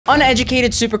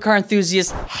Uneducated supercar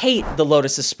enthusiasts hate the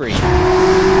Lotus Esprit.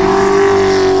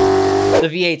 The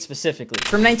V8 specifically.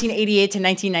 From 1988 to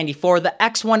 1994, the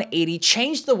X180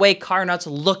 changed the way car nuts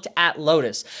looked at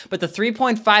Lotus, but the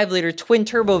 3.5-liter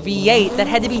twin-turbo V8 that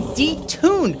had to be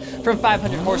detuned from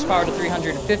 500 horsepower to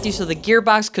 350 so the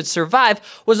gearbox could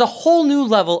survive was a whole new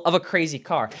level of a crazy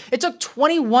car. It took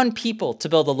 21 people to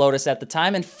build the Lotus at the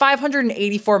time and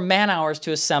 584 man-hours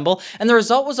to assemble, and the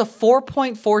result was a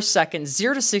 4.4-second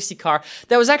 0 to 60 car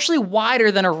that was actually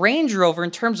wider than a Range Rover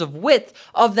in terms of width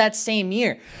of that same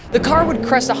year. The car would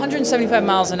crest 175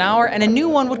 miles an hour, and a new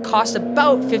one would cost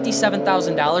about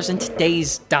 $57,000 in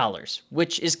today's dollars,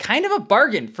 which is kind of a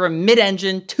bargain for a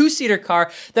mid-engine, two-seater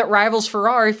car that rivals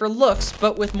Ferrari for looks,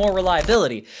 but with more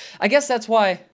reliability. I guess that's why